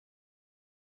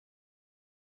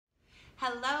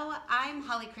Hello, I'm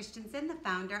Holly Christensen, the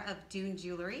founder of Dune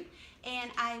Jewelry, and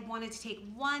I wanted to take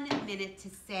 1 minute to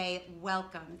say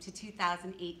welcome to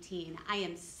 2018. I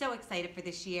am so excited for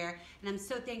this year, and I'm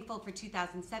so thankful for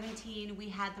 2017. We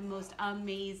had the most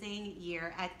amazing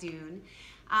year at Dune.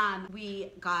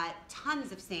 We got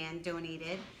tons of sand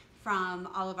donated from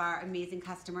all of our amazing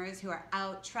customers who are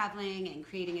out traveling and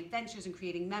creating adventures and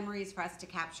creating memories for us to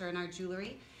capture in our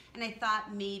jewelry. And I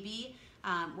thought maybe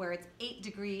where it's 8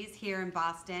 degrees here in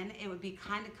Boston, it would be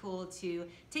kind of cool to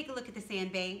take a look at the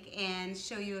sandbank and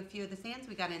show you a few of the sands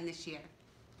we got in this year.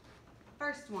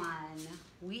 First one,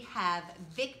 we have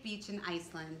Vik Beach in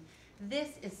Iceland. This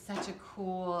is such a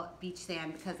cool beach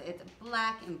sand because it's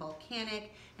black and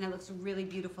volcanic and it looks really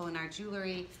beautiful in our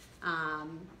jewelry.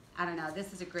 I don't know,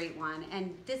 this is a great one.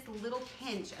 And this little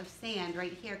pinch of sand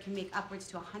right here can make upwards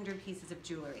to 100 pieces of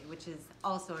jewelry, which is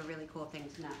also a really cool thing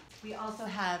to know. We also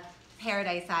have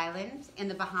Paradise Island in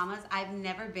the Bahamas. I've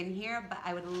never been here, but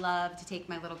I would love to take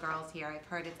my little girls here. I've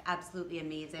heard it's absolutely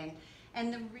amazing.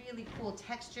 And the really cool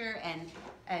texture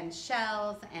and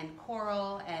shells and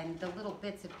coral and the little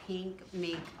bits of pink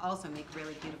also make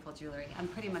really beautiful jewelry. I'm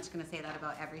pretty much gonna say that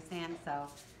about every sand, so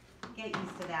get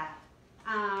used to that.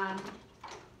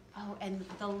 Oh, and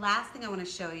the last thing I want to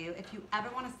show you, if you ever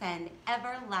want to send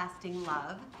everlasting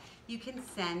love, you can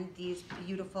send these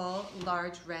beautiful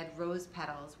large red rose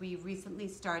petals. We recently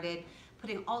started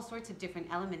putting all sorts of different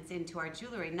elements into our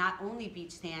jewelry, not only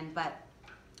beach sand, but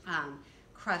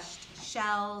crushed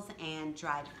shells and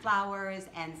dried flowers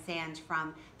and sand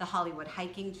from the Hollywood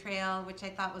hiking trail, which I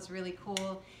thought was really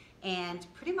cool. And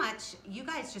pretty much you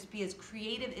guys just be as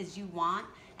creative as you want,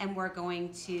 and we're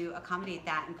going to accommodate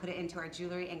that and put it into our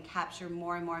jewelry and capture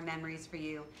more and more memories for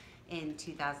you in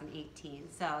 2018.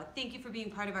 So thank you for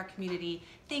being part of our community.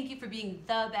 Thank you for being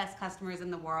the best customers in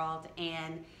the world,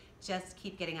 and just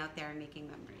keep getting out there and making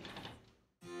memories.